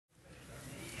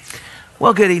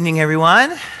Well, good evening,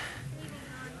 everyone.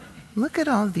 Look at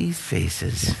all these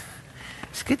faces.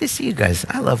 It's good to see you guys.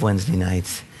 I love Wednesday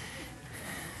nights.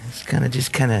 It's kind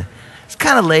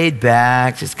of laid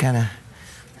back, just kind of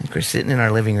like we're sitting in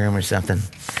our living room or something.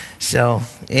 So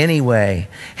anyway,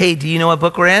 hey, do you know what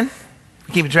book we're in?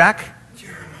 Keeping track?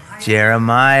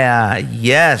 Jeremiah,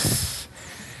 yes.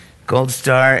 Gold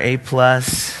star, A+,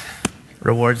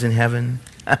 rewards in heaven.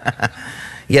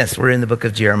 Yes, we're in the book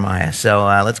of Jeremiah. So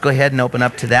let's go ahead and open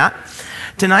up to that.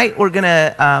 Tonight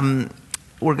I'm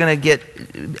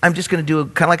just gonna do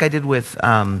kind of like I did with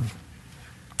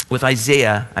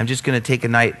Isaiah. I'm just gonna take a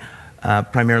night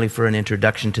primarily for an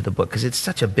introduction to the book because it's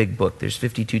such a big book. There's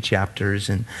 52 chapters,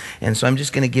 and so I'm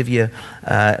just gonna give you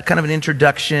kind of an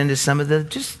introduction to some of the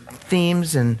just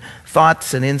themes and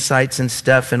thoughts and insights and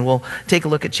stuff, and we'll take a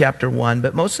look at chapter 1,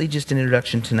 but mostly just an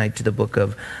introduction tonight to the book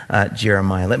of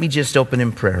Jeremiah. Let me just open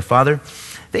in prayer. Father,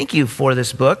 thank you for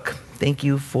this book. Thank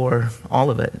you for all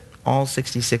of it, all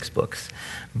 66 books.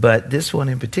 But this one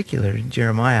in particular,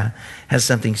 Jeremiah, has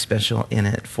something special in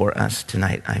it for us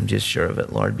tonight. I'm just sure of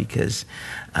it, Lord, because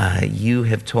you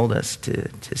have told us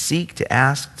to seek, to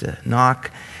ask, to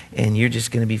knock, and you're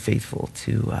just going to be faithful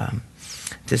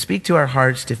to speak to our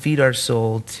hearts, to feed our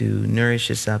soul, to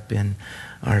nourish us up in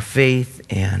our faith,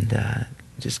 and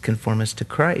just conform us to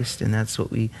Christ. And that's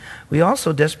what we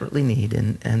also desperately need.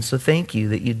 And so thank you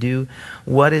that you do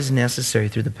what is necessary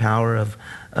through the power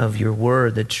of your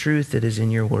word, the truth that is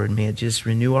in your word. May it just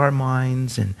renew our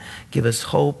minds and give us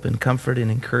hope and comfort and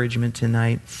encouragement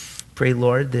tonight. Pray,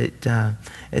 Lord, that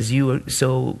as you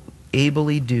so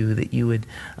ably do, that you would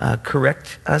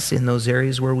correct us in those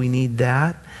areas where we need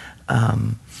that.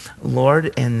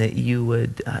 Lord, and that you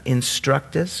would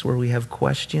instruct us where we have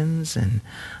questions and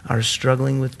are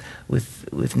struggling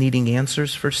with needing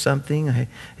answers for something. I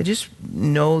just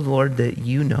know, Lord, that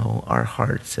you know our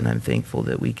hearts, and I'm thankful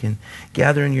that we can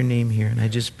gather in your name here. And I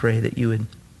just pray that you would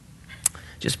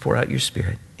just pour out your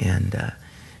Spirit and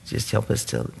just help us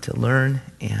to learn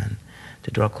and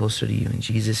to draw closer to you. In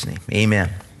Jesus' name, amen.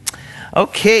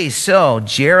 Okay, so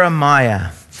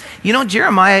Jeremiah. You know,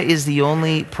 Jeremiah is the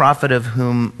only prophet of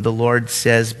whom the Lord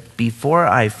says, before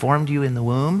I formed you in the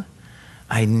womb,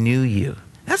 I knew you.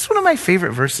 That's one of my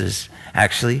favorite verses,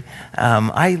 actually.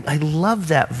 I love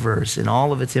that verse and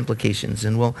all of its implications,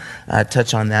 and we'll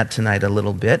touch on that tonight a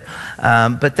little bit.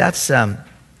 But that's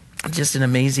just an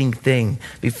amazing thing.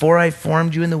 Before I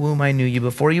formed you in the womb, I knew you.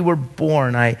 Before you were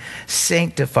born, I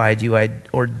sanctified you. I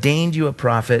ordained you a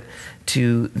prophet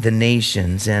to the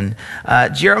nations. And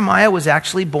Jeremiah was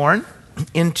actually born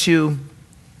into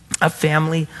a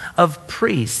family of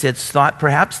priests. It's thought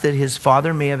perhaps that his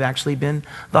father may have actually been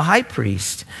the high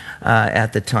priest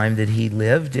at the time that he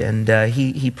lived. And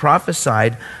he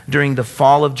prophesied during the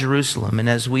fall of Jerusalem. And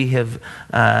as we have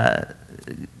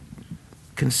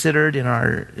considered in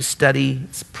our study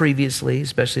previously,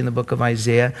 especially in the book of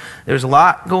Isaiah, there's a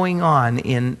lot going on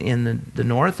in the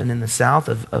north and in the south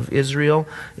of Israel.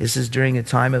 This is during a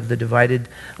time of the divided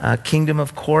kingdom,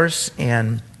 of course,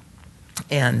 and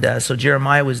so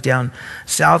Jeremiah was down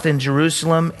south in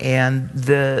Jerusalem, and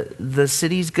the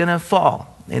city's going to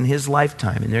fall in his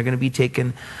lifetime, and they're going to be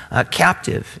taken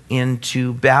captive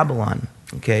into Babylon.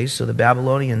 Okay, so the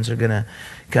Babylonians are going to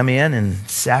come in and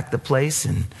sack the place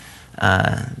and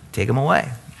take them away.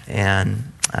 And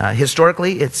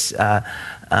historically, it's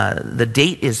the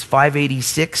date is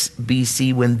 586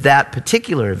 BC when that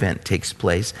particular event takes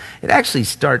place. It actually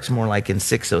starts more like in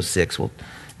 606.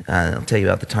 I'll tell you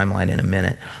about the timeline in a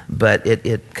minute. But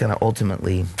it kind of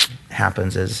ultimately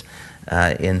happens as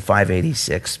in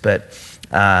 586. But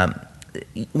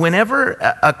whenever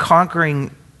a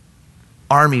conquering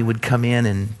army would come in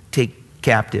and take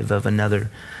captive of another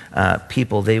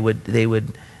people, they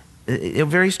would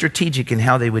very strategic in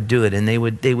how they would do it, and they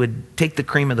would take the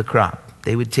cream of the crop.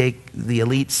 They would take the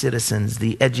elite citizens,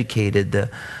 the educated,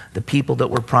 the people that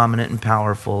were prominent and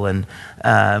powerful, and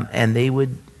they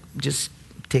would just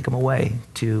take them away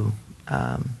to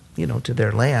to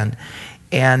their land.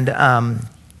 And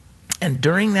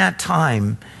during that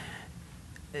time,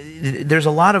 there's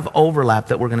a lot of overlap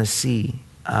that we're going to see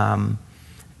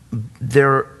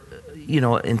there.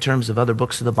 In terms of other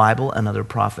books of the Bible and other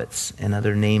prophets and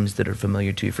other names that are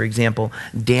familiar to you. For example,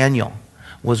 Daniel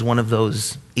was one of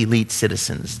those elite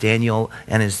citizens. Daniel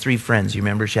and his three friends, you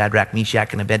remember Shadrach,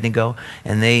 Meshach, and Abednego?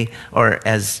 And or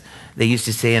as they used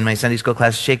to say in my Sunday school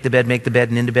class, shake the bed, make the bed,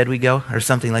 and into bed we go, or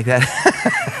something like that.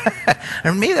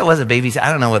 Or maybe that was a baby. I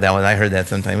don't know what that was. I heard that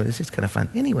sometime. It was just kind of fun.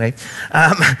 Anyway,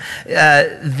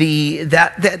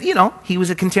 he was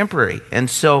a contemporary. And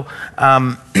so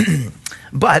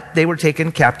But they were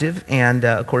taken captive, and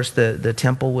of course the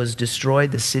temple was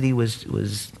destroyed, the city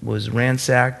was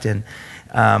ransacked, and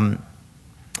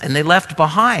they left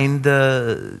behind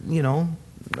a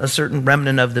certain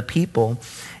remnant of the people,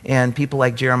 and people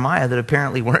like Jeremiah that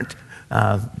apparently weren't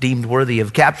deemed worthy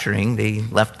of capturing. They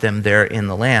left them there in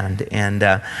the land.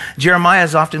 And Jeremiah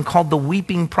is often called the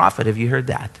weeping prophet. Have you heard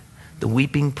that? The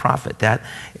weeping prophet. That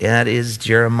is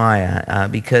Jeremiah,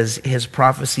 because his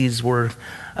prophecies were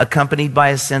accompanied by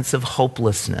a sense of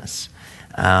hopelessness.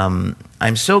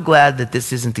 I'm so glad that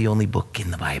this isn't the only book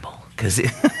in the Bible, because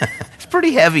it's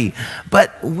pretty heavy.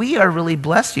 But we are really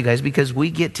blessed, you guys, because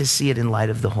we get to see it in light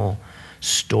of the whole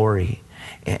story.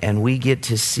 And we get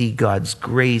to see God's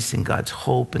grace and God's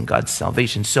hope and God's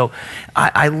salvation. So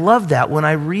I love that. When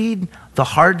I read the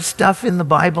hard stuff in the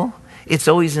Bible, it's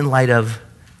always in light of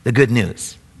the good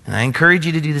news. And I encourage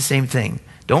you to do the same thing.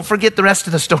 Don't forget the rest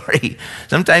of the story.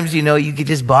 Sometimes, you get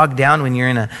just bogged down when you're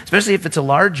especially if it's a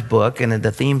large book and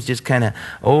the theme's just kind of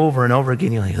over and over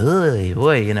again. You're like, oh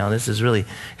boy, this is really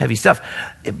heavy stuff.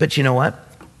 But you know what?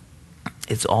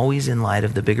 It's always in light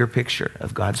of the bigger picture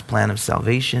of God's plan of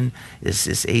salvation,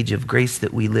 this age of grace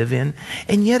that we live in.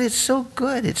 And yet it's so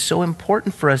good. It's so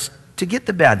important for us to get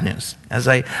the bad news. As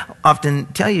I often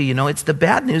tell you, it's the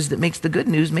bad news that makes the good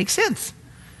news make sense.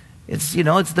 It's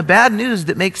the bad news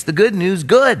that makes the good news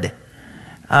good.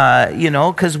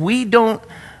 Because we don't,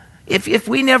 if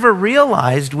we never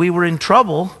realized we were in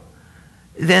trouble,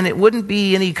 then it wouldn't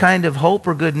be any kind of hope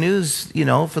or good news,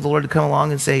 for the Lord to come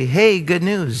along and say, hey, good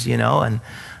news, and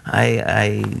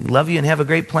I love you and have a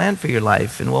great plan for your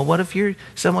life. And well, what if you're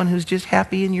someone who's just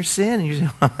happy in your sin? And you say,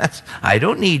 well, I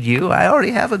don't need you. I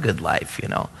already have a good life,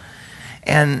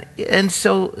 And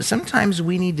so sometimes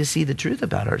we need to see the truth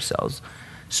about ourselves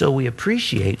so we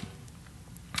appreciate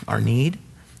our need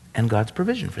and God's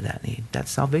provision for that need.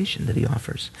 That's salvation that he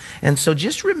offers. And so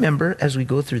just remember, as we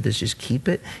go through this, just keep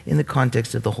it in the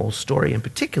context of the whole story, and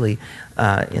particularly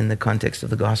in the context of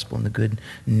the gospel and the good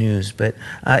news. But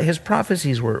his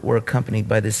prophecies were accompanied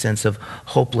by this sense of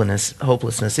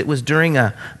hopelessness. It was during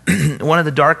one of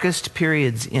the darkest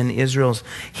periods in Israel's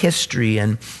history,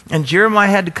 and Jeremiah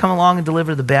had to come along and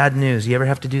deliver the bad news. You ever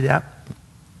have to do that?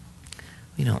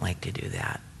 We don't like to do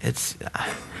that.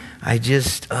 I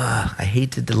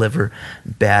hate to deliver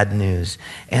bad news.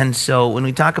 And so when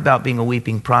we talk about being a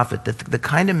weeping prophet, the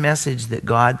kind of message that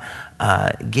God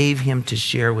gave him to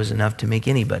share was enough to make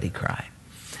anybody cry.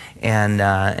 And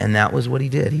that was what he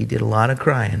did. He did a lot of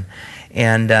crying.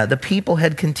 And the people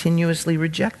had continuously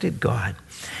rejected God.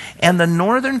 And the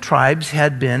northern tribes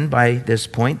had been, by this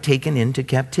point, taken into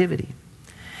captivity.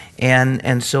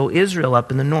 And so Israel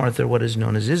up in the north, or what is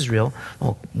known as Israel,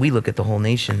 well, we look at the whole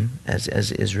nation as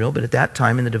Israel, but at that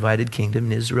time in the divided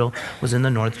kingdom, Israel was in the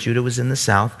north, Judah was in the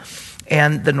south,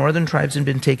 and the northern tribes had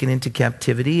been taken into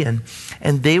captivity, and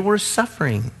they were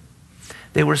suffering.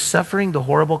 They were suffering the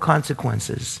horrible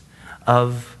consequences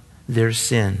of their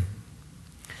sin.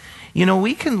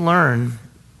 We can learn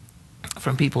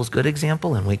from people's good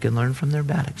example, and we can learn from their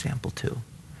bad example too.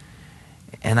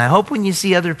 And I hope when you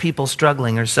see other people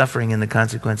struggling or suffering in the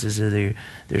consequences of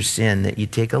their sin that you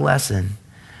take a lesson,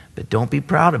 but don't be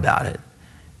proud about it.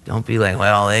 Don't be like,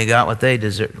 well, they got what they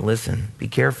deserve. Listen, be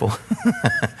careful.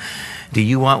 Do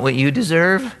you want what you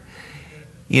deserve?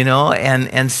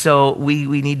 And so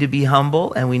we need to be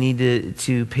humble, and we need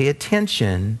to pay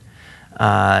attention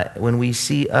when we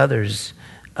see others,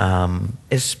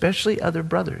 especially other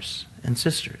brothers and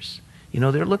sisters.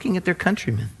 They're looking at their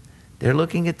countrymen. They're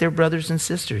looking at their brothers and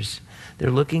sisters.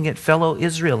 They're looking at fellow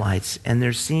Israelites, and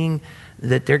they're seeing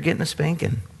that they're getting a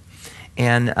spanking.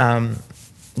 And,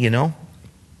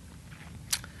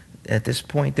 at this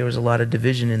point, there was a lot of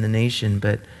division in the nation,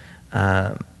 but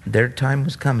their time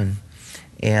was coming.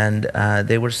 And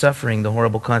they were suffering the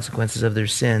horrible consequences of their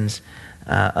sins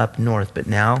up north. But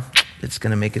now it's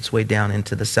going to make its way down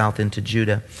into the south, into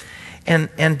Judah.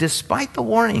 And despite the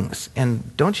warnings,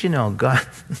 and don't you know, God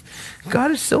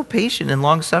is so patient and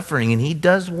long-suffering, and he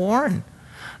does warn.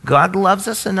 God loves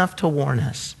us enough to warn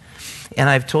us. And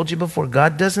I've told you before,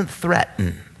 God doesn't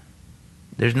threaten.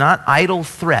 There's not idle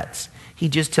threats. He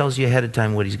just tells you ahead of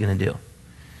time what he's going to do.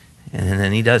 And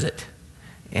then he does it.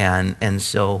 And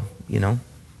so,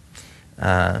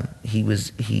 but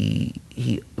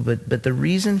the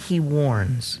reason he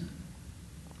warns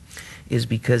is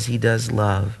because he does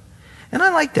love. And I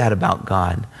like that about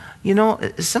God.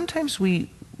 Sometimes we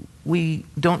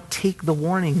don't take the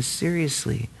warnings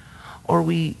seriously. Or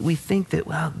we think that,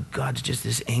 well, God's just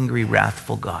this angry,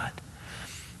 wrathful God.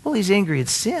 Well, he's angry at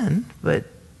sin, but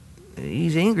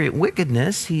he's angry at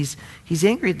wickedness. He's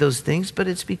angry at those things, but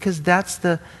it's because that's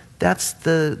the that's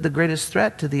the greatest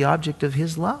threat to the object of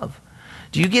his love.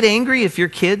 Do you get angry if your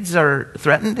kids are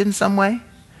threatened in some way?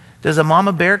 Does a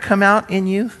mama bear come out in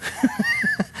you?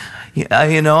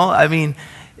 I mean,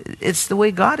 it's the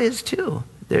way God is too.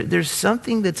 There's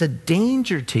something that's a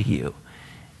danger to you.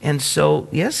 And so,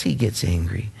 yes, he gets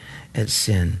angry at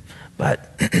sin.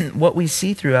 But what we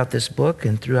see throughout this book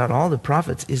and throughout all the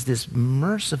prophets is this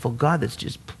merciful God that's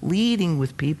just pleading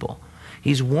with people.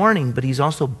 He's warning, but he's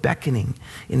also beckoning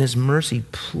in his mercy.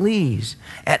 Please,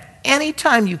 at any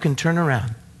time you can turn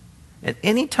around. At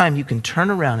any time you can turn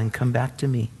around and come back to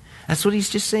me. That's what he's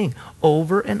just saying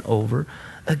over and over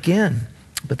again.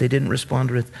 But they didn't respond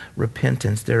with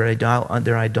repentance. Their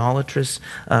idolatrous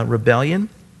rebellion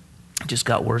just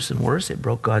got worse and worse. It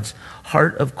broke God's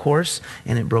heart, of course,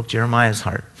 and it broke Jeremiah's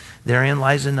heart. Therein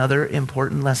lies another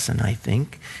important lesson, I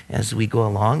think, as we go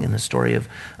along in the story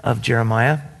of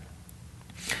Jeremiah.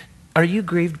 Are you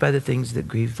grieved by the things that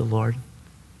grieve the Lord?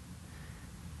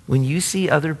 When you see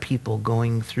other people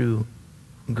going through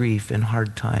grief and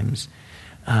hard times,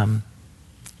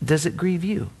 does it grieve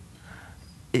you?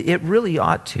 It really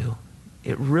ought to.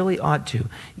 It really ought to.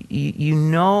 You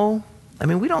know, I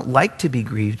mean, we don't like to be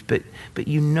grieved, but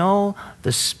you know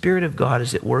the Spirit of God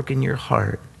is at work in your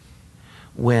heart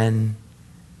when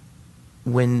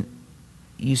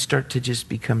you start to just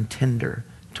become tender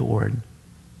toward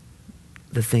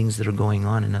the things that are going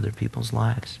on in other people's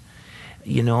lives.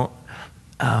 You know,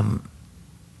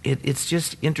 it's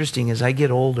just interesting as I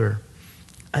get older.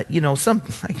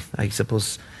 I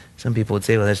suppose some people would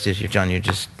say, well, that's just, John, it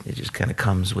just kind of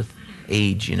comes with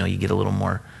age. You know, you get a little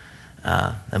more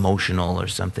emotional or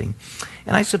something.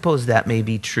 And I suppose that may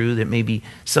be true. There may be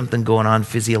something going on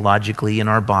physiologically in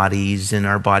our bodies, in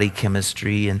our body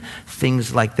chemistry and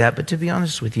things like that. But to be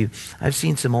honest with you, I've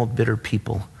seen some old bitter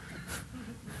people.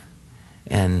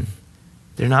 And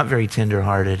they're not very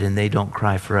tender-hearted, and they don't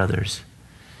cry for others.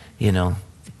 You know,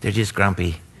 they're just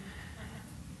grumpy.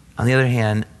 On the other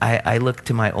hand, I look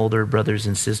to my older brothers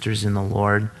and sisters in the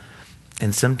Lord,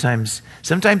 and sometimes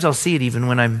I'll see it even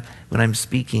when I'm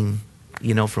speaking,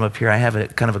 you know, from up here. I have a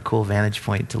kind of a cool vantage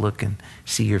point to look and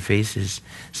see your faces.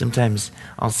 Sometimes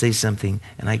I'll say something,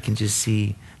 and I can just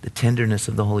see the tenderness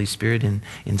of the Holy Spirit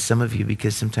in some of you,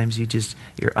 because sometimes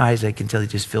your eyes, I can tell, you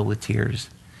just fill with tears.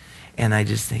 And I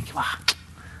just think, wow,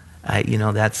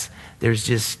 there's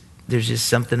just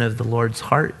something of the Lord's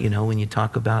heart, you know, when you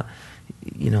talk about,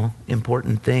 you know,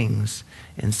 important things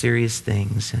and serious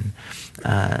things and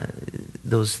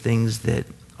those things that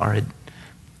are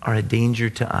a danger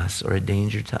to us or a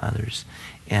danger to others.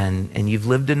 And you've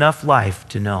lived enough life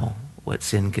to know what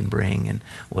sin can bring and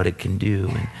what it can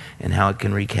do and how it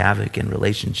can wreak havoc in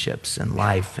relationships and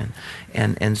life.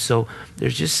 And so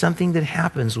there's just something that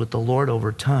happens with the Lord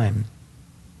over time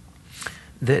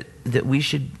that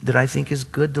I think is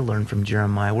good to learn from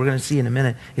Jeremiah. We're going to see in a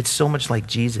minute, it's so much like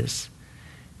Jesus.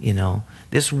 You know,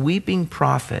 this weeping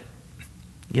prophet,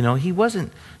 you know, he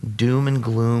wasn't doom and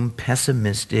gloom,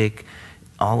 pessimistic,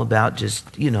 all about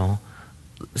just, you know,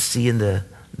 seeing the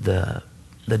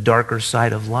darker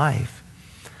side of life.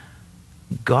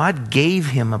 God gave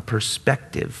him a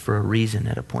perspective for a reason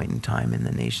at a point in time in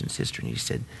the nation's history. And he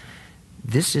said,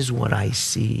 this is what I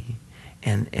see,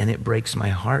 and it breaks my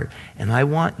heart. And I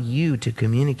want you to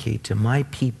communicate to my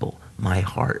people my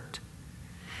heart.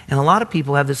 And a lot of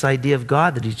people have this idea of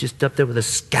God that he's just up there with a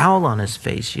scowl on his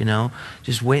face, you know,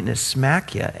 just waiting to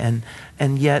smack you.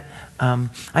 And yet, I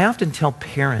often tell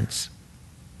parents,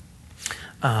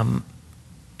 and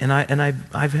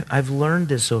I've learned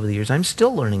this over the years. I'm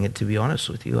still learning it, to be honest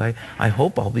with you. I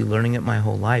hope I'll be learning it my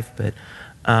whole life. But,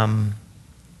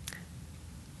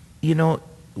 you know,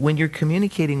 when you're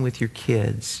communicating with your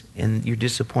kids and you're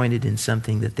disappointed in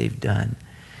something that they've done,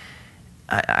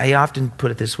 I often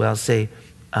put it this way. I'll say,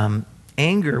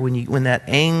 anger, when that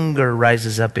anger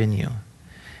rises up in you,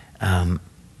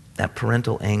 that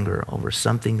parental anger over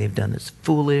something they've done that's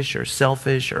foolish or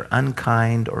selfish or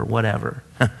unkind or whatever.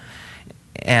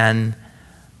 And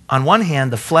on one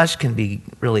hand, the flesh can be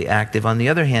really active. On the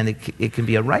other hand, it can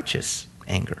be a righteous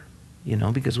anger, you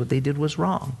know, because what they did was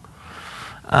wrong.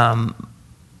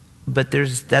 But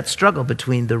there's that struggle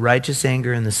between the righteous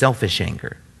anger and the selfish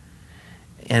anger.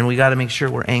 And we got to make sure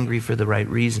we're angry for the right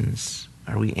reasons.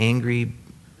 Are we angry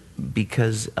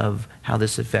because of how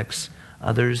this affects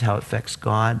others, how it affects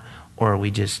God, or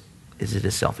is it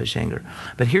a selfish anger?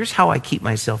 But here's how I keep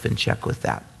myself in check with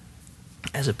that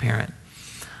as a parent.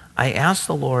 I ask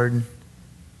the Lord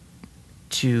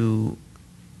to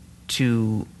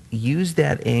use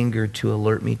that anger to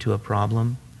alert me to a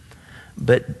problem,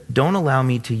 but don't allow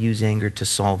me to use anger to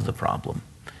solve the problem.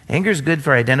 Anger is good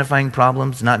for identifying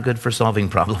problems, not good for solving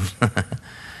problems.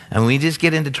 And we just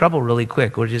get into trouble really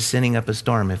quick. We're just sending up a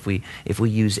storm if we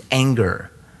use anger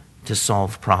to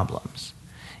solve problems.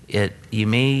 You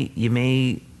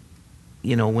may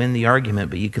win the argument,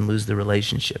 but you can lose the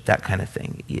relationship, that kind of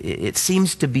thing. It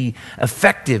seems to be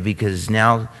effective because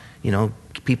now,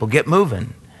 people get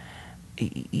moving.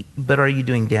 But are you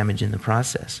doing damage in the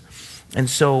process? And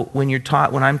so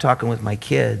when I'm talking with my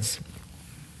kids,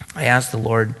 I ask the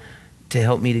Lord to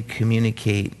help me to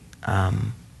communicate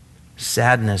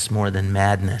sadness more than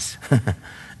madness,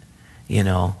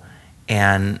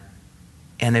 and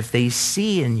if they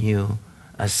see in you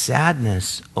a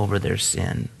sadness over their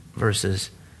sin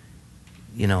versus,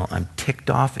 I'm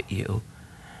ticked off at you,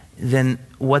 then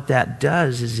what that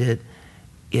does is it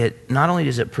not only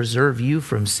does it preserve you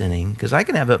from sinning, because I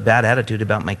can have a bad attitude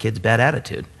about my kid's bad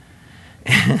attitude,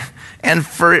 and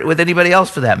with anybody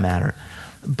else for that matter,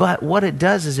 but what it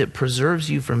does is it preserves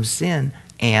you from sin,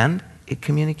 and it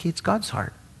communicates God's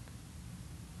heart.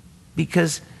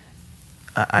 Because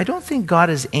I don't think God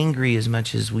is angry as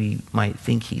much as we might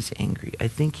think he's angry. I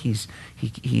think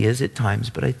he is at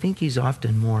times, but I think he's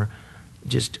often more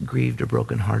just grieved or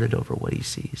brokenhearted over what he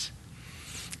sees.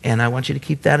 And I want you to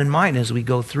keep that in mind as we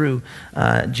go through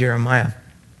Jeremiah,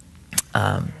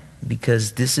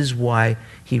 because this is why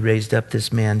he raised up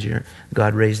this man.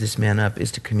 God raised this man up,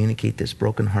 is to communicate this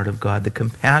broken heart of God. The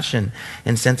compassion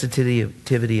and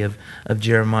sensitivity of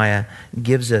Jeremiah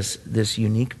gives us this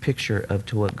unique picture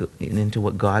into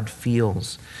what God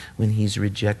feels when he's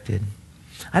rejected.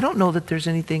 I don't know that there's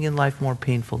anything in life more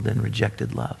painful than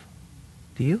rejected love.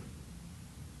 Do you?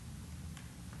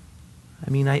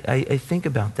 I mean, I think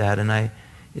about that, and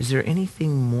is there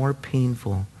anything more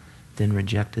painful than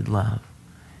rejected love?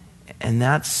 And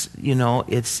that's,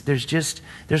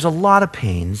 there's a lot of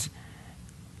pains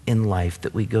in life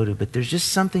that we go to, but there's just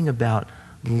something about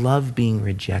love being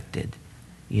rejected,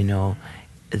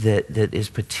 that is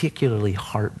particularly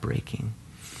heartbreaking.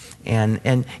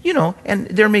 And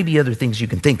there may be other things you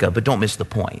can think of, but don't miss the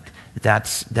point.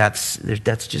 That's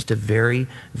just a very,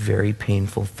 very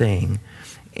painful thing.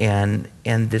 And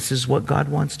this is what God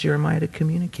wants Jeremiah to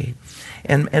communicate.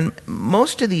 And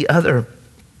most of the other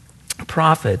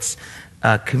prophets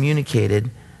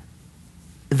communicated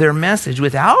their message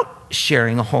without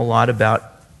sharing a whole lot about,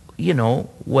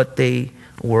 what they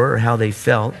were or how they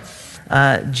felt.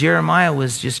 Jeremiah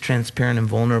was just transparent and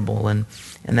vulnerable, and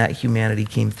that humanity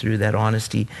came through, that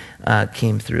honesty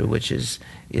came through, which is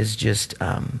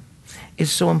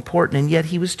so important. And yet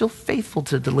he was still faithful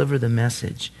to deliver the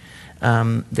message.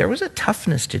 There was a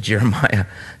toughness to Jeremiah.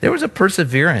 There was a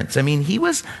perseverance. I mean,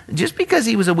 just because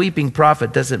he was a weeping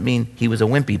prophet doesn't mean he was a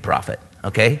wimpy prophet,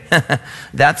 okay?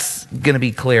 That's going to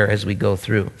be clear as we go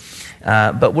through.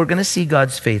 But we're going to see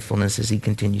God's faithfulness as he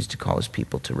continues to call his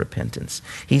people to repentance.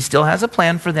 He still has a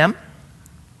plan for them.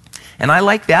 And I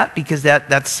like that because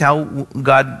that's how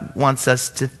God wants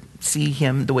us to see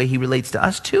him, the way he relates to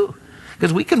us too.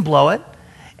 Because we can blow it.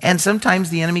 And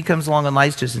sometimes the enemy comes along and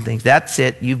lies to us and thinks, that's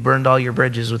it, you've burned all your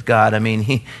bridges with God. I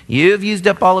mean, you've used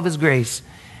up all of his grace.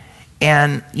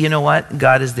 And you know what?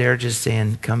 God is there just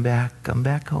saying, come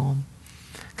back home.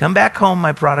 Come back home,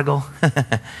 my prodigal.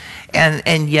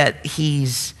 and yet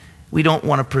we don't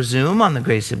want to presume on the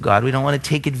grace of God. We don't want to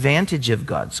take advantage of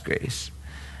God's grace.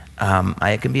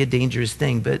 It can be a dangerous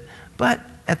thing, but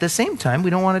at the same time, we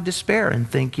don't want to despair and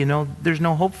think, there's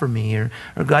no hope for me, or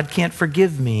God can't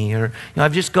forgive me, or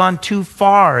I've just gone too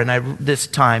far this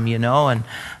time, and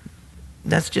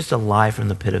that's just a lie from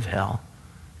the pit of hell.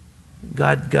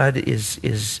 God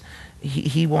is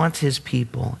he wants his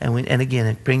people, and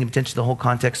again, bringing attention to the whole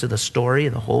context of the story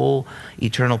and the whole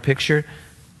eternal picture.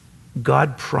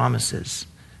 God promises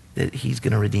that he's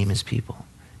going to redeem his people,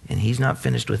 and he's not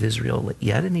finished with Israel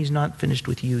yet, and he's not finished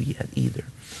with you yet either.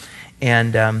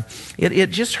 And it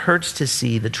just hurts to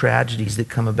see the tragedies that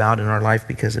come about in our life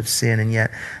because of sin, and yet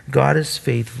God is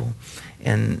faithful,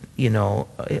 and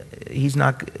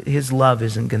his love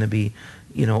isn't going to be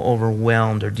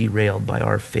overwhelmed or derailed by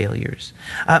our failures.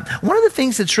 One of the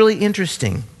things that's really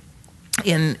interesting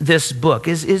in this book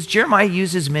is Jeremiah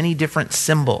uses many different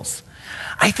symbols.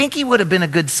 I think he would have been a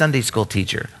good Sunday school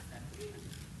teacher,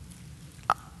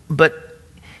 but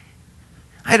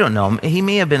I don't know. He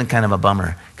may have been kind of a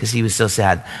bummer because he was so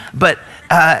sad. But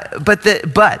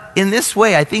in this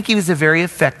way, I think he was a very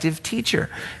effective teacher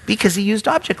because he used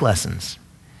object lessons.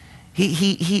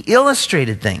 He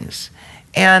illustrated things,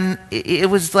 and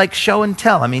it was like show and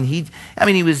tell. I mean,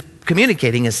 he was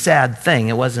communicating a sad thing.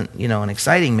 It wasn't an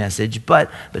exciting message,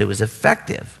 but it was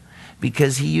effective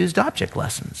because he used object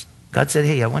lessons. God said,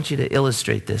 hey, I want you to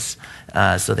illustrate this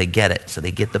so they get it, so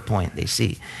they get the point, they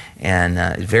see.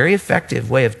 And very effective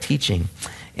way of teaching.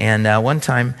 And one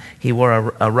time he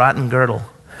wore a rotten girdle.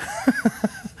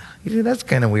 You say, that's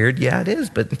kind of weird. Yeah, it is,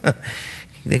 but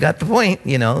they got the point,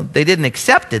 you know. They didn't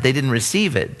accept it, they didn't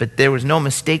receive it, but there was no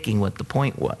mistaking what the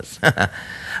point was.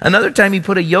 Another time he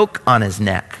put a yoke on his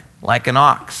neck, like an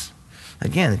ox.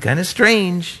 Again, kind of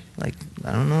strange. Like,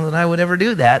 I don't know that I would ever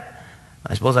do that.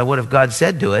 I suppose I would if God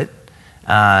said do it.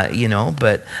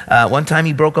 But one time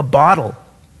he broke a bottle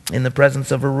in the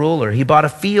presence of a ruler. He bought a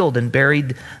field and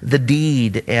buried the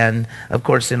deed. And of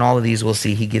course, in all of these, we'll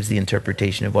see he gives the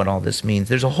interpretation of what all this means.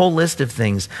 There's a whole list of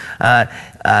things.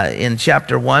 In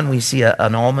chapter 1, we see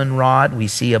an almond rod. We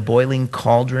see a boiling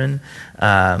cauldron.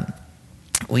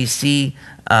 We see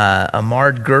a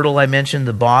marred girdle, I mentioned,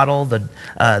 the bottle.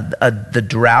 The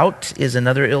drought is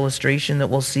another illustration that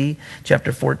we'll see.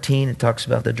 Chapter 14, it talks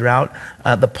about the drought.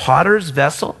 The potter's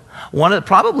vessel.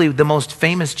 Probably the most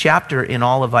famous chapter in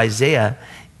all of Isaiah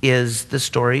is the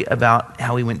story about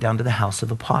how he went down to the house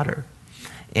of a potter.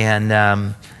 And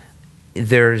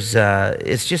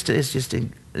it's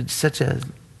such a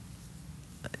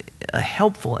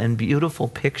helpful and beautiful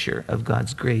picture of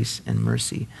God's grace and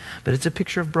mercy. But it's a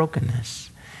picture of brokenness.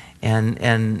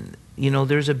 And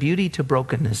there's a beauty to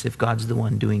brokenness if God's the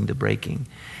one doing the breaking.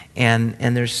 And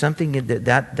there's something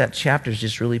that chapter is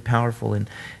just really powerful in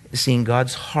seeing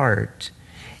God's heart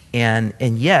and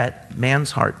yet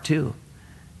man's heart too.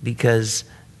 Because,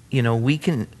 He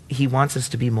wants us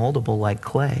to be moldable like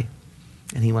clay.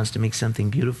 And he wants to make something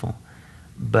beautiful.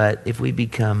 But if we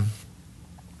become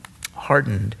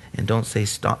hardened and don't stay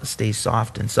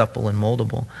soft and supple and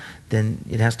moldable, then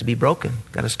it has to be broken.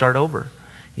 Got to start over.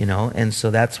 And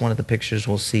so that's one of the pictures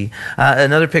we'll see.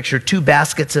 Another picture, 2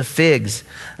 baskets of figs,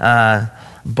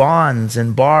 bonds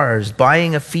and bars,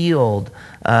 buying a field,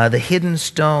 the hidden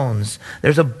stones.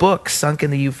 There's a book sunk in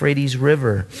the Euphrates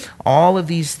River. All of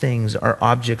these things are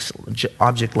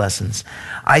object lessons.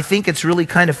 I think it's really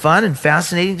kind of fun and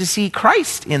fascinating to see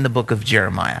Christ in the book of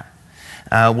Jeremiah.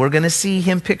 We're going to see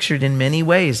him pictured in many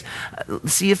ways.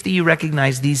 See if you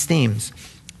recognize these themes.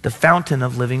 The fountain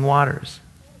of living waters.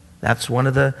 That's one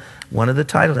of the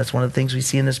titles. That's one of the things we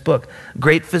see in this book.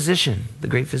 Great physician, the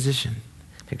great physician,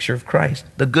 picture of Christ.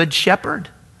 The good shepherd.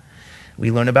 We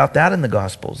learn about that in the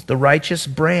Gospels. The righteous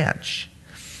branch.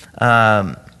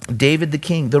 David the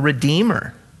king. The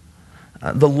Redeemer.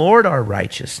 The Lord our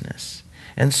righteousness.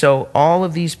 And so all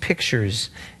of these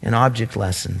pictures and object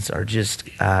lessons are just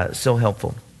so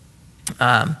helpful.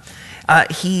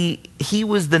 He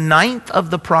was the 9th of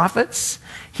the prophets.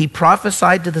 He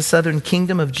prophesied to the southern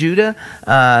kingdom of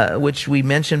Judah, which we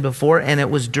mentioned before, and it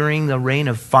was during the reign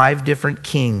of 5 different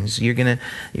kings. You're gonna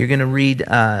read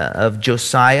of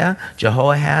Josiah,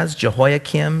 Jehoahaz,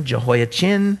 Jehoiakim,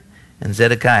 Jehoiachin, and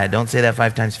Zedekiah. Don't say that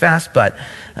 5 times fast, but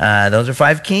those are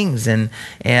 5 kings. And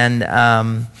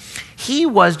he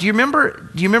was. Do you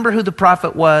remember who the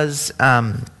prophet was,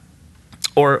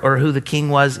 or who the king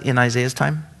was in Isaiah's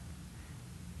time?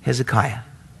 Hezekiah.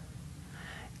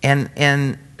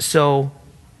 And so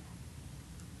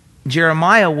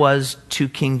Jeremiah was to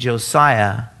King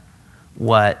Josiah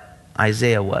what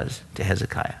Isaiah was to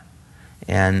Hezekiah.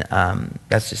 And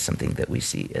that's just something that we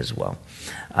see as well.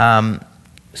 One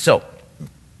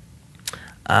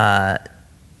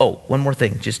more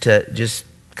thing, just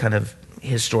kind of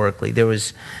historically. There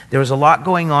was a lot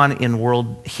going on in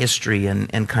world history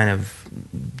and kind of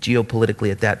geopolitically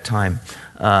at that time.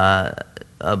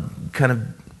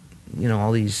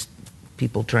 All these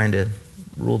people trying to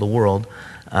rule the world,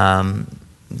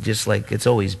 just like it's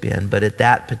always been. But at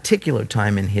that particular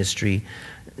time in history,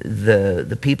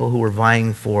 the people who were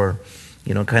vying for,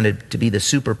 kind of to be the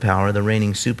superpower, the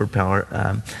reigning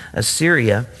superpower,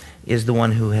 Assyria is the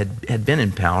one who had been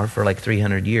in power for like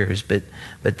 300 years, but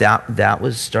that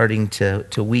was starting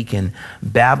to weaken.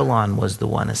 Babylon was the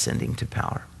one ascending to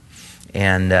power.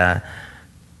 And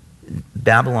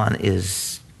Babylon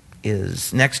is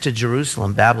next to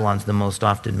Jerusalem. Babylon's the most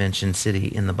often mentioned city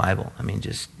in the Bible. I mean,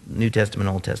 just New Testament,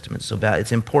 Old Testament. So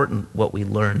it's important what we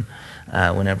learn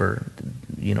whenever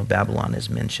Babylon is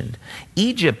mentioned.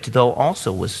 Egypt, though,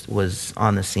 also was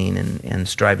on the scene and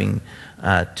striving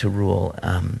to rule.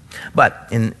 But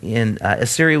in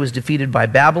Assyria was defeated by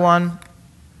Babylon.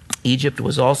 Egypt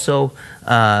was also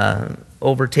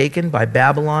overtaken by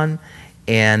Babylon.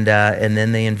 And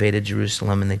then they invaded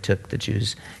Jerusalem and they took the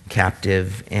Jews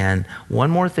captive. And one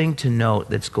more thing to note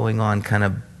that's going on kind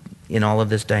of in all of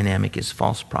this dynamic is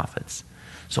false prophets.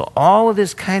 So all of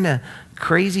this kind of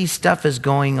crazy stuff is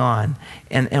going on.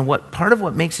 And part of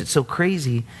what makes it so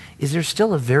crazy is there's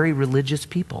still a very religious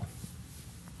people.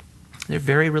 They're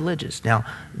very religious. Now,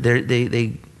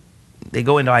 they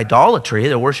go into idolatry.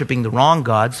 They're worshiping the wrong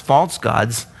gods, false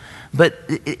gods. But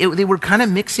they were kind of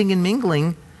mixing and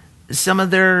mingling some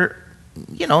of their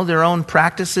own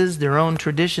practices, their own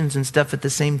traditions and stuff at the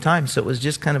same time. So it was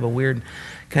just kind of a weird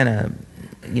kind of,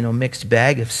 mixed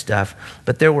bag of stuff.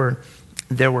 But there were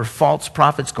false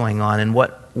prophets going on. And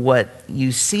what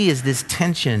you see is this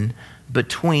tension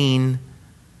between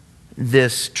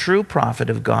this true prophet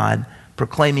of God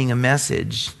proclaiming a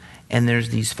message, and there's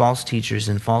these false teachers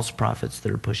and false prophets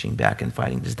that are pushing back and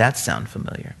fighting. Does that sound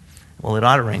familiar? Well, it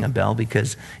ought to ring a bell,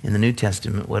 because in the New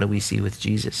Testament, what do we see with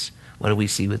Jesus? What do we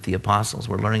see with the apostles?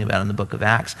 We're learning about in the book of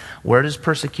Acts. Where does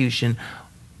persecution,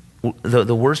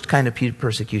 the worst kind of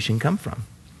persecution, come from?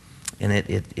 And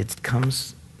it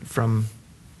comes from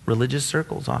religious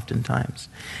circles oftentimes.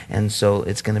 And so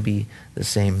it's going to be the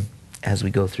same as we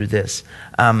go through this.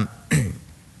 All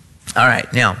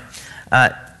right, now,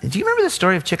 do you remember the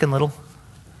story of Chicken Little?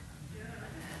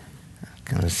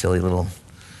 Kind of a silly little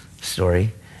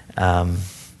story.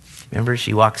 Remember,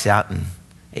 she walks out and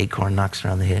acorn knocks her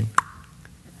on the head.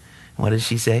 What does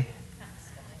she say?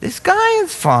 The sky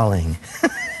is falling.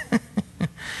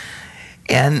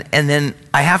 and then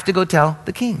I have to go tell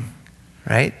the king,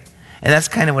 right? And that's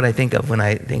kind of what I think of when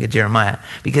I think of Jeremiah,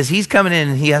 because he's coming in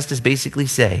and he has to basically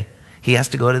say, he has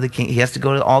to go to the king, he has to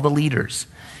go to all the leaders.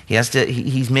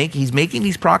 He's making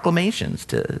these proclamations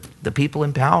to the people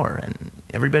in power and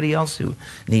everybody else who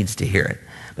needs to hear it.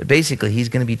 But basically, he's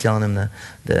going to be telling them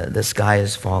the sky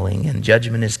is falling and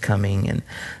judgment is coming, and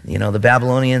the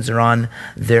Babylonians are on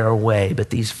their way. But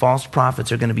these false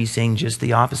prophets are going to be saying just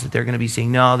the opposite. They're going to be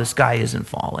saying, no, the sky isn't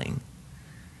falling.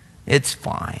 It's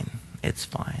fine. It's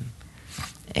fine.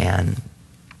 And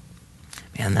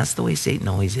man, that's the way Satan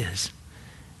always is.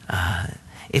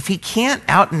 If he can't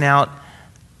out and out,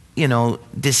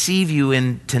 deceive you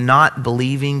into not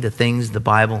believing the things the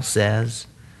Bible says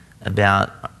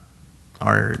about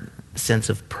our sense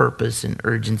of purpose and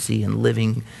urgency and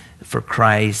living for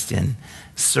Christ and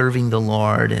serving the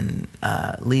Lord and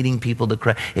leading people to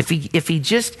Christ. If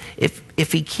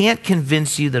he can't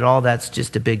convince you that all that's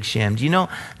just a big sham, do you know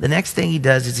the next thing he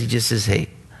does is he just says, hey,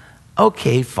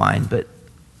 okay, fine, but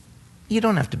you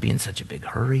don't have to be in such a big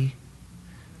hurry.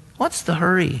 What's the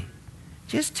hurry?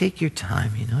 Just take your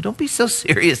time, Don't be so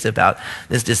serious about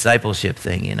this discipleship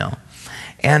thing,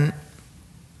 And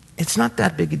it's not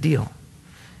that big a deal.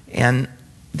 And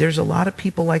there's a lot of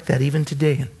people like that even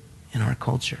today in our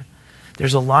culture.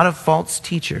 There's a lot of false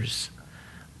teachers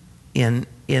in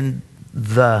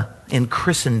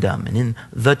Christendom and in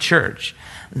the church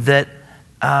that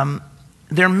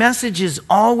their message is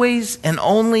always and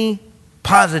only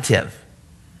positive.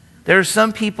 There are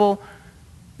some people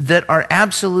that are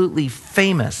absolutely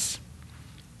famous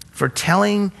for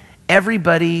telling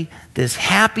everybody this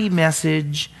happy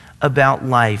message about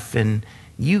life, and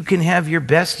you can have your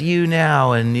best you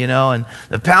now, and and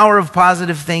the power of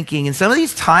positive thinking, and some of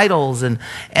these titles and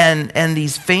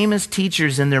these famous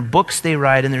teachers and their books they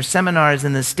write and their seminars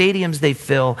and the stadiums they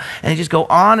fill, and they just go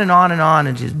on and on and on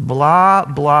and just blah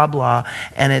blah blah,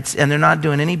 and they're not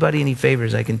doing anybody any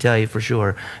favors, I can tell you for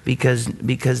sure, because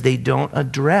they don't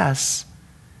address,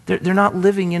 they're not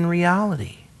living in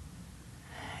reality,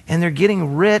 and they're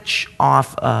getting rich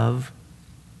off of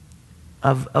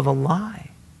a lie.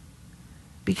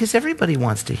 Because everybody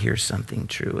wants to hear something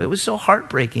true. It was so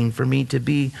heartbreaking for me to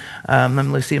be,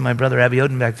 I'm seeing my brother Abby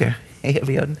Oden back there. Hey,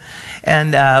 Abby Oden.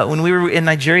 And when we were in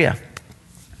Nigeria,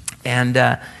 and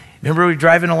remember we were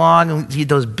driving along, and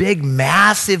those big,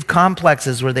 massive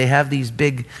complexes where they have these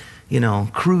big,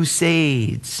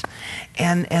 crusades.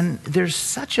 And there's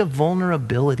such a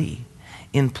vulnerability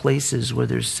in places where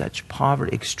there's such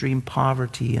poverty, extreme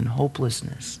poverty and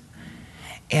hopelessness.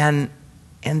 And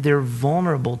they're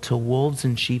vulnerable to wolves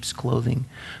in sheep's clothing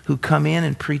who come in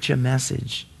and preach a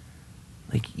message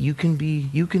like, you can be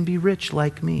rich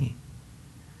like me,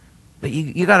 but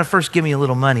you got to first give me a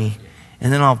little money,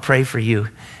 and then I'll pray for you,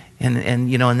 and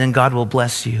then God will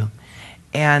bless you,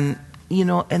 and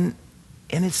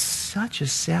it's such a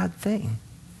sad thing,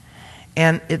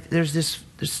 and there's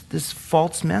this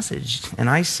false message, and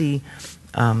I see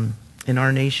in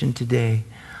our nation today,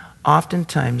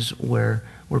 oftentimes where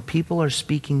people are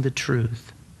speaking the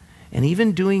truth and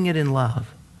even doing it in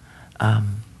love.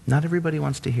 Not everybody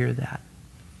wants to hear that.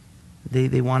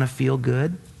 They want to feel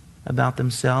good about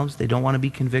themselves. They don't want to be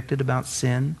convicted about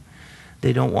sin.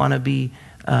 They don't want to be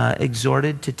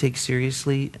exhorted to take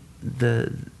seriously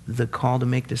the call to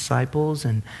make disciples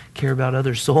and care about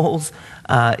other souls.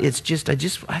 It's just, I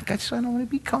don't want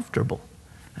to be comfortable.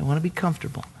 I want to be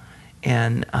comfortable.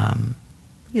 And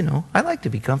I like to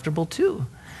be comfortable too.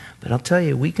 But I'll tell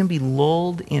you, we can be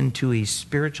lulled into a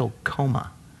spiritual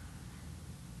coma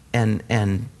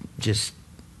and just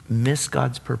miss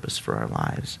God's purpose for our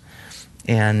lives.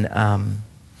 And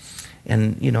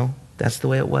that's the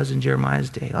way it was in Jeremiah's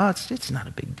day. Oh, it's not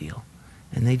a big deal.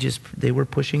 And they were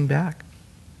pushing back.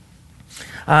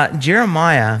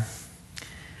 Jeremiah,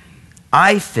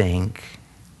 I think,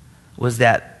 was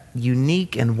that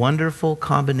unique and wonderful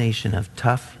combination of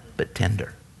tough but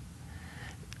tender.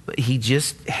 He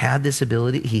just had this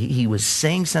ability. He was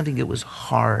saying something that was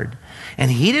hard.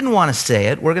 And he didn't want to say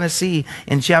it. We're going to see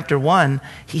in chapter 1,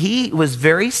 he was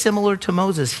very similar to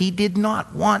Moses. He did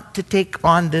not want to take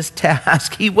on this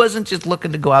task. He wasn't just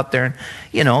looking to go out there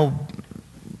and,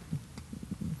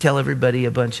 tell everybody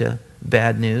a bunch of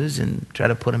bad news and try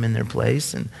to put them in their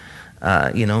place and,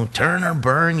 turn or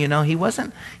burn. He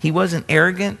wasn't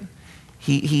arrogant.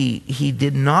 He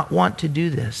did not want to do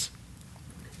this.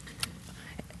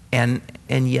 And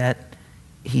yet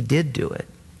he did do it.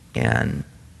 And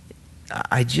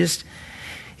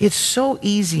it's so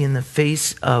easy in the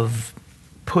face of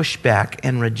pushback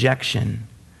and rejection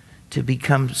to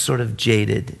become sort of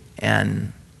jaded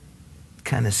and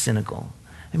kind of cynical.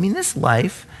 I mean, this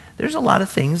life, there's a lot of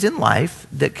things in life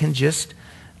that can just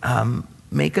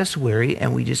make us weary,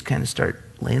 and we just kind of start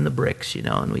laying the bricks,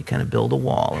 and we kind of build a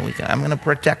wall, and I'm going to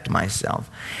protect myself.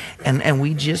 And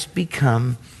we just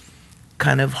become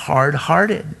kind of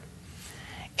hard-hearted.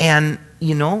 And,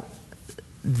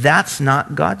 that's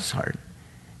not God's heart.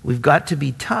 We've got to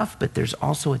be tough, but there's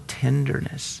also a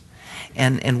tenderness.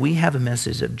 And we have a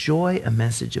message of joy, a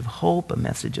message of hope, a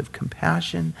message of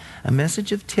compassion, a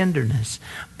message of tenderness.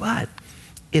 But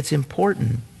it's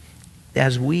important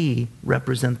as we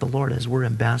represent the Lord, as we're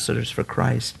ambassadors for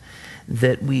Christ,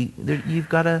 that you've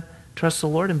got to trust the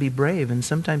Lord and be brave. And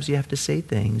sometimes you have to say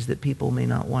things that people may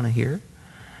not want to hear.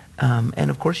 And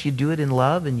of course, you do it in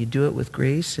love, and you do it with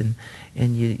grace, and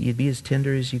you be as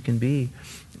tender as you can be.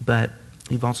 But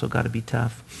you've also got to be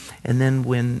tough. And then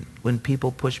when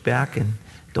people push back and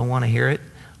don't want to hear it,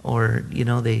 or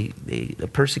they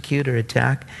persecute or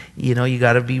attack, you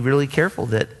got to be really careful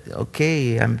that,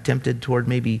 okay, I'm tempted toward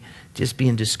maybe just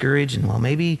being discouraged, and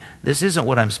maybe this isn't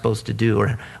what I'm supposed to do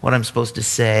or what I'm supposed to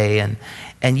say,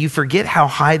 and you forget how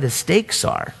high the stakes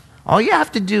are. All you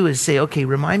have to do is say, okay,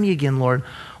 remind me again, Lord,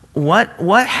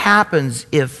 what happens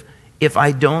if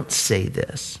I don't say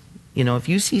this? If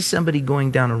you see somebody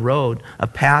going down a road, a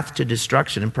path to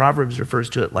destruction, and Proverbs refers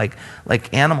to it like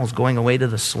animals going away to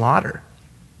the slaughter.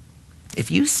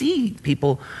 If you see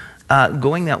people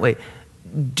going that way,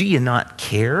 do you not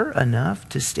care enough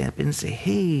to step in and say,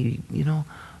 hey,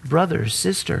 brother,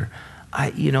 sister,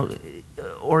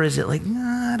 or is it like,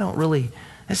 nah, I don't really,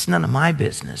 that's none of my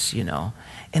business,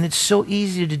 And it's so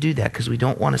easy to do that because we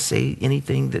don't want to say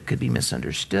anything that could be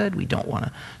misunderstood. We don't want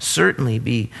to certainly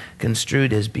be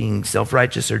construed as being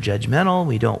self-righteous or judgmental.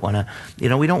 We don't want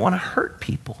to hurt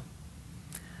people.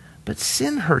 But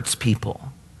sin hurts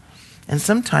people. And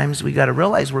sometimes we got to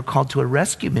realize we're called to a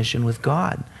rescue mission with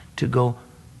God to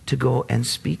go and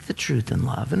speak the truth in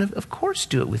love. And of course,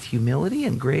 do it with humility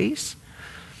and grace.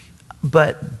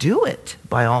 But do it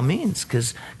by all means,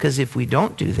 because if we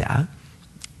don't do that,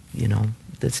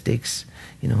 the stakes,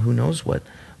 who knows what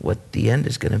the end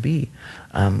is going to be.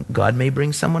 God may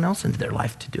bring someone else into their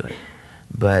life to do it.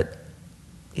 But,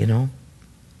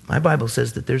 my Bible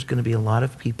says that there's going to be a lot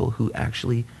of people who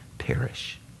actually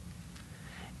perish.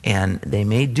 And they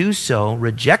may do so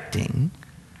rejecting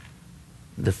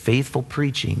the faithful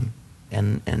preaching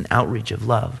and outreach of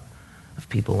love of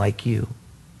people like you.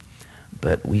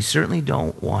 But we certainly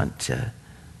don't want to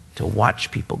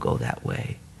watch people go that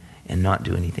way and not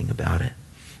do anything about it.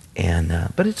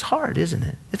 But it's hard, isn't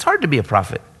it? It's hard to be a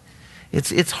prophet.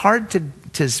 It's hard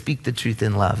to speak the truth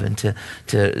in love and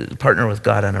to partner with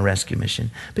God on a rescue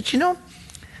mission. But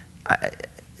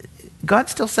God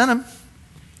still sent them.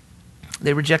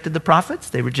 They rejected the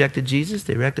prophets. They rejected Jesus.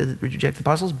 They rejected the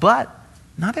apostles. But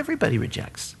not everybody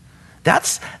rejects.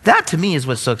 That to me is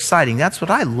what's so exciting. That's what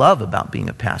I love about being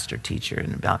a pastor, teacher,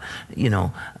 and about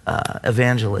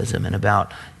evangelism and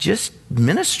about just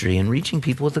ministry and reaching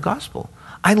people with the gospel.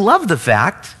 I love the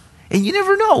fact, and you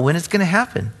never know when it's going to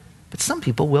happen, but some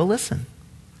people will listen.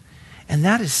 And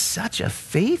that is such a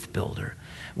faith builder.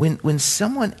 When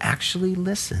someone actually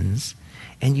listens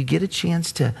and you get a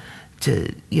chance to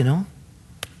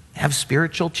have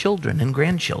spiritual children and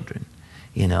grandchildren,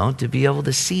 to be able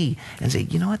to see and say,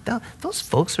 you know what, those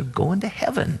folks are going to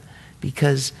heaven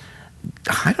because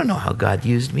I don't know how God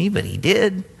used me, but he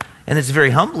did. And it's very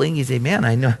humbling. You say, man,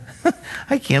 I know,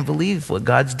 I can't believe what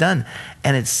God's done.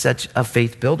 And it's such a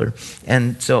faith builder.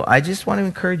 And so I just want to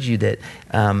encourage you that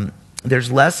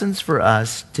there's lessons for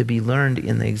us to be learned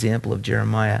in the example of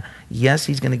Jeremiah. Yes,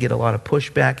 he's going to get a lot of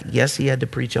pushback. Yes, he had to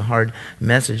preach a hard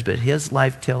message, but his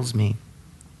life tells me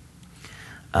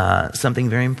something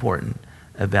very important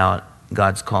about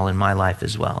God's call in my life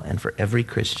as well, and for every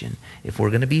Christian. If we're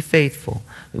going to be faithful,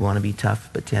 we want to be tough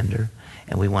but tender,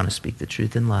 and we want to speak the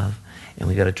truth in love, and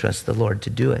we got to trust the Lord to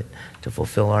do it, to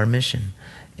fulfill our mission.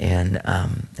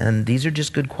 And these are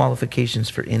just good qualifications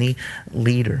for any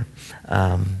leader.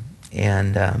 You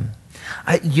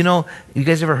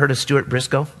guys ever heard of Stuart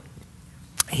Briscoe?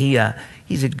 He's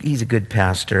a good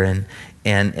pastor,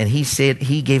 and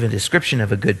he gave a description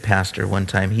of a good pastor one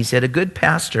time. He said a good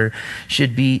pastor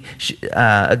should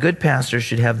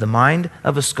have the mind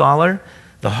of a scholar,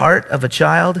 the heart of a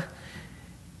child,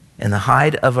 and the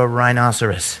hide of a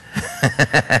rhinoceros.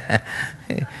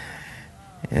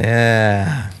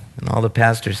 Yeah, and all the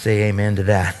pastors say amen to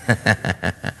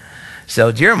that.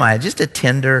 So Jeremiah, just a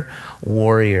tender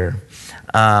warrior.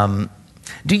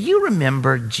 Do you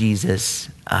remember Jesus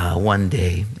one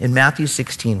day? In Matthew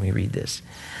 16, we read this.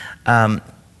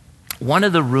 One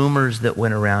of the rumors that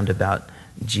went around about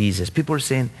Jesus, people were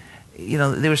saying,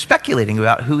 they were speculating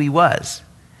about who he was.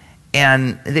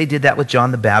 And they did that with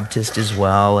John the Baptist as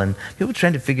well. And people were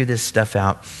trying to figure this stuff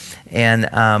out. And,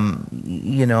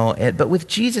 but with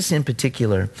Jesus in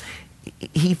particular,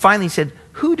 he finally said,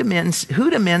 who do men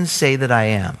say that I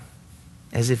am?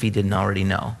 As if he didn't already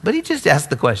know. But he just asked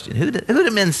the question, who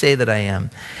do men say that I am?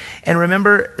 And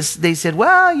remember, they said,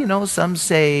 well, some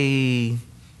say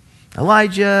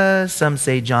Elijah, some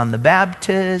say John the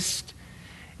Baptist,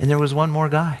 and there was one more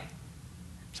guy.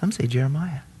 Some say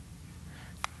Jeremiah.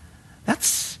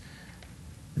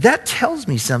 That tells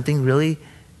me something really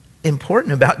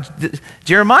important about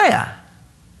Jeremiah.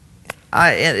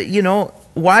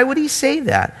 Why would he say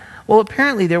that? Well,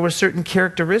 apparently there were certain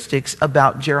characteristics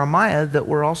about Jeremiah that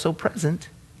were also present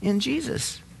in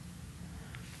Jesus.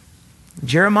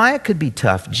 Jeremiah could be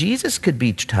tough. Jesus could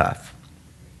be tough.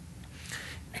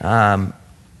 You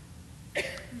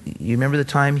remember the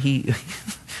time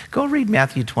go read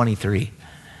Matthew 23.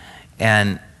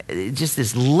 And just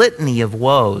this litany of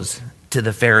woes to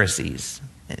the Pharisees,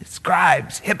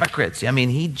 scribes, hypocrites. I mean,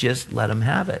 he just let them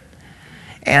have it.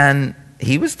 And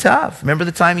he was tough. Remember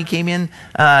the time he came in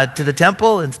to the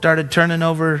temple and started turning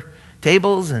over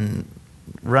tables and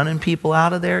running people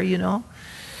out of there,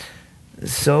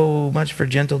 So much for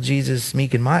gentle Jesus,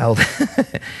 meek and mild.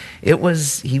 He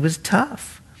was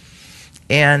tough.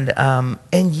 And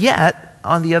yet,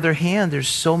 on the other hand, there's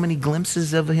so many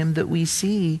glimpses of him that we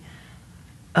see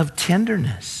of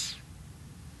tenderness.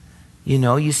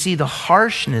 You see the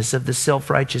harshness of the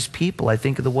self-righteous people. I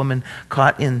think of the woman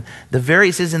caught in the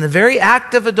very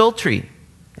act of adultery.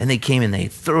 And they came and they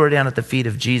threw her down at the feet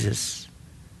of Jesus.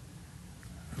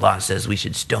 The law says we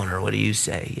should stone her. What do you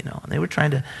say? And they were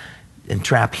trying to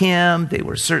entrap him. They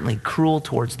were certainly cruel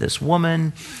towards this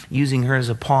woman, using her as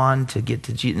a pawn to get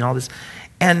to Jesus and all this.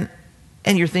 And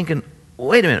you're thinking,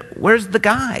 wait a minute, where's the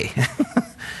guy?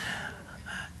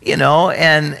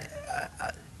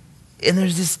 And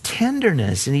there's this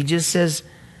tenderness, and he says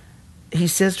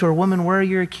to her, woman, where are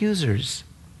your accusers?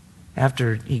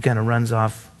 After he kind of runs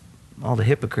off all the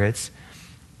hypocrites.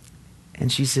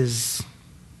 And she says,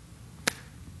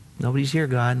 nobody's here,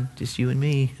 God, just you and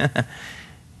me. And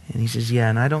he says,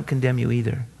 yeah, and I don't condemn you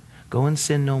either. Go and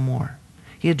sin no more.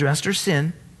 He addressed her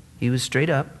sin. He was straight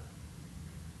up.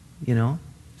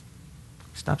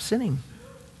 Stop sinning.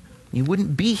 You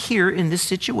wouldn't be here in this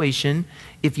situation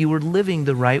if you were living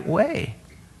the right way.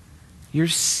 You're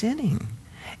sinning.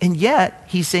 And yet,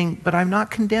 he's saying, but I'm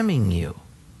not condemning you.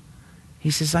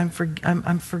 He says, I'm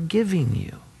forgiving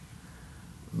you.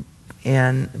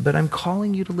 But I'm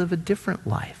calling you to live a different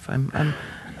life. And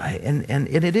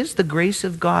it is the grace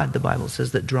of God, the Bible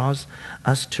says, that draws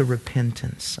us to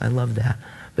repentance. I love that.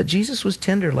 But Jesus was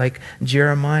tender like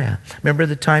Jeremiah. Remember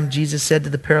the time Jesus said to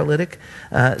the paralytic,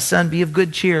 son, be of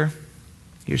good cheer.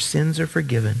 Your sins are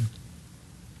forgiven.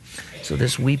 So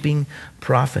this weeping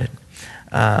prophet,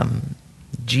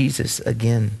 Jesus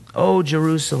again, oh,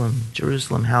 Jerusalem,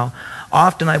 Jerusalem, how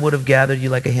often I would have gathered you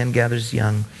like a hen gathers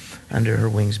young under her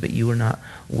wings, but you were not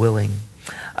willing.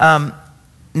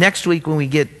 Next week, when we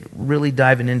get really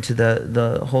diving into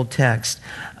the whole text,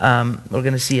 we're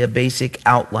going to see a basic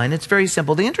outline. It's very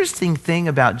simple. The interesting thing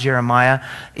about Jeremiah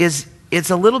is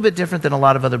it's a little bit different than a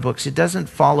lot of other books. It doesn't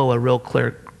follow a real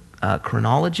clear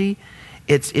chronology.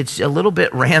 It's a little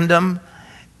bit random,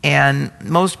 and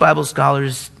most Bible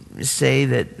scholars say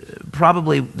that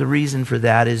probably the reason for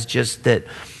that is just that,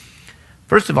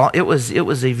 first of all, it was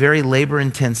a very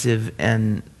labor-intensive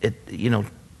and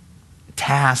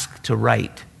task to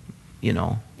write,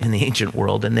 in the ancient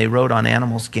world. And they wrote on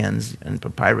animal skins and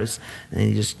papyrus, and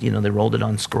they rolled it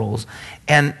on scrolls.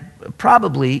 And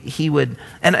probably he would,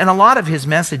 and a lot of his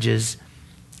messages,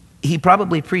 he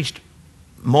probably preached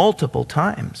multiple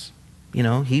times.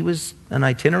 He was an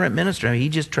itinerant minister. He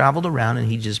just traveled around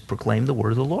and he just proclaimed the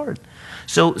word of the Lord.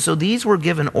 So these were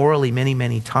given orally many,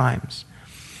 many times.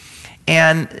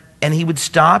 And he would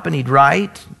stop and he'd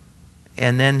write,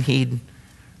 and then he'd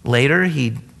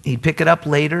pick it up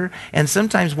later. And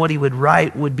sometimes what he would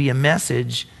write would be a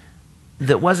message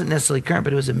that wasn't necessarily current,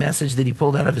 but it was a message that he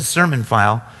pulled out of his sermon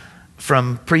file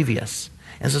from previous.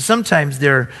 And so sometimes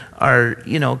there are,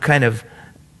 kind of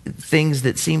things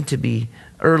that seem to be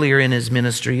earlier in his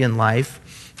ministry and life,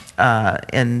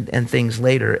 and things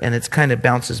later, and it's kind of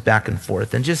bounces back and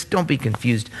forth. And just don't be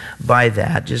confused by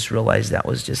that. Just realize that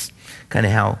was just kind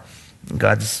of how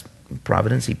God's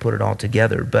providence, he put it all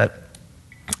together. But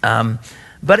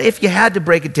if you had to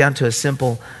break it down to a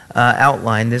simple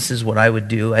outline, this is what I would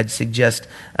do. I'd suggest,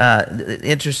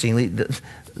 interestingly,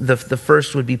 the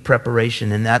first would be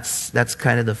preparation, and that's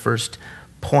kind of the first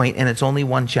point, and it's only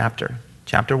one chapter.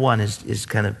 Chapter 1 is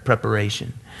kind of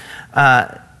preparation.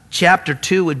 Chapter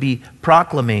 2 would be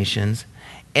proclamations,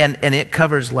 and it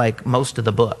covers like most of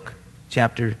the book.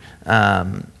 Chapter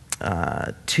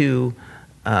 2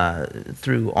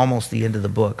 through almost the end of the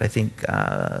book. I think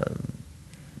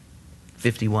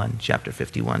 51, chapter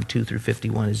 51, 2 through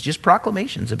 51 is just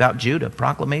proclamations about Judah,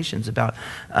 proclamations about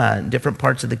different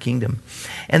parts of the kingdom.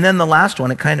 And then the last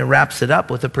one, it kind of wraps it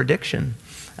up with a prediction.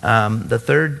 The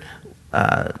third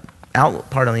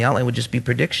part on the outline would just be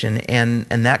prediction,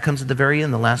 and that comes at the very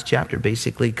end. The last chapter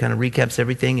basically kind of recaps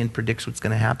everything and predicts what's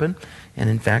going to happen. And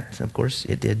in fact, of course,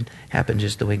 it did happen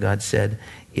just the way God said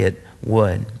it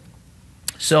would.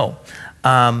 So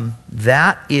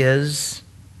that is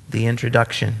the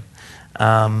introduction.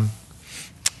 And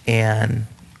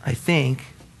I think,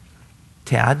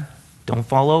 Tad, don't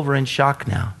fall over in shock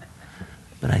now,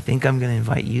 but I think I'm going to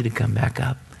invite you to come back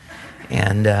up.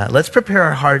 And let's prepare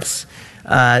our hearts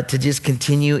to just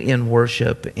continue in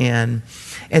worship and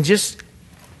just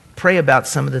pray about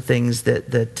some of the things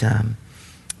that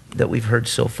we've heard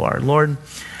so far. Lord,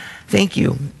 thank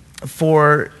you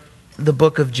for the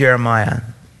book of Jeremiah.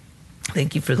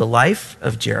 Thank you for the life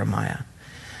of Jeremiah.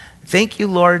 Thank you,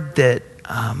 Lord, that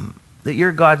you're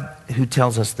a God who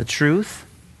tells us the truth.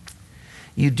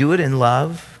 You do it in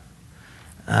love.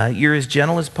 You're as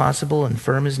gentle as possible and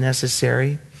firm as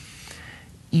necessary.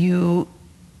 You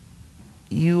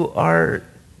are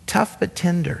tough but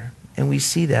tender, and we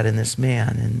see that in this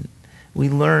man, and we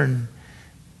learn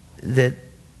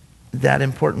that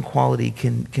important quality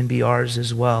can be ours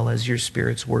as well as your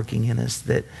Spirit's working in us,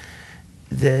 that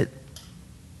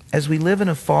as we live in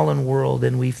a fallen world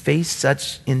and we face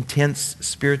such intense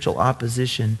spiritual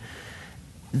opposition,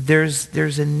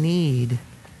 there's a need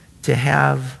to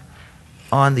have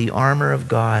on the armor of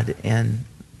God, and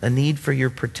a need for your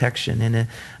protection, and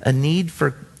a need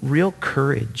for real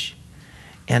courage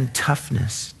and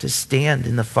toughness to stand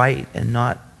in the fight and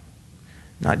not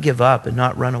give up and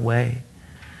not run away.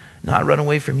 Not run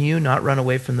away from you, not run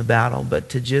away from the battle, but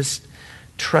to just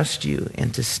trust you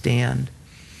and to stand.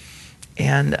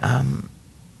 And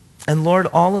Lord,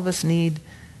 all of us need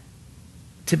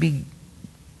to be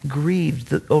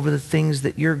grieved over the things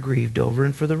that you're grieved over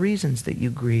and for the reasons that you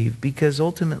grieve, because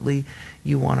ultimately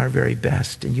you want our very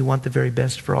best, and you want the very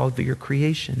best for all of your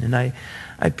creation. And I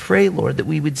pray, Lord, that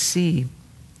we would see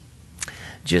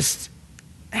just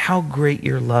how great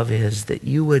your love is, that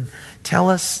you would tell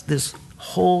us this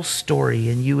whole story,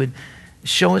 and you would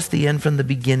show us the end from the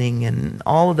beginning and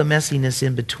all of the messiness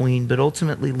in between. But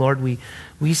ultimately, Lord, we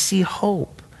see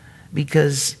hope,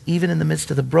 because even in the midst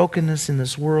of the brokenness in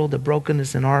this world, the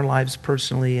brokenness in our lives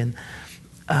personally, and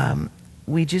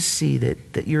we just see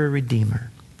that you're a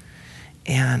redeemer.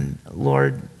 And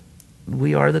Lord,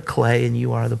 we are the clay and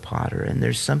you are the potter, and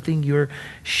there's something you're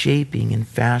shaping and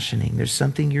fashioning. There's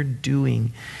something you're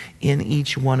doing in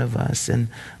each one of us. And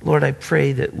Lord, I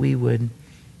pray that we would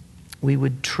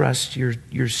trust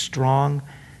your strong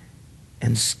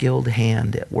and skilled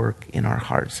hand at work in our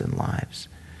hearts and lives.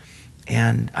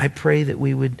 And I pray that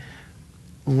we would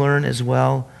learn as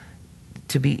well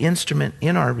to be instrument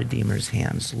in our Redeemer's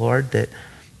hands, Lord,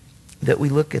 that we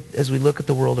look at, as we look at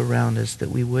the world around us, that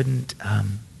we wouldn't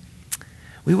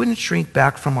shrink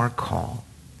back from our call,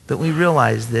 that we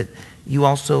realize that you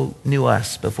also knew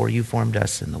us before you formed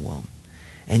us in the womb,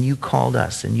 and you called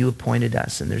us and you appointed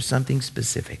us, and there's something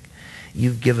specific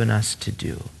you've given us to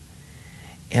do.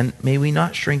 And may we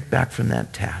not shrink back from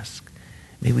that task.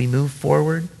 May we move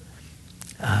forward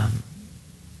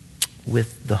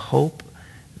with the hope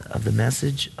of the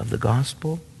message of the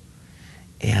gospel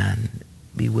and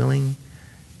be willing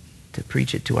to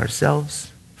preach it to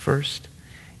ourselves first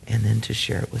and then to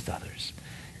share it with others.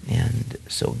 And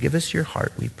so give us your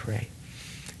heart, we pray.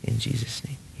 In Jesus'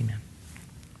 name.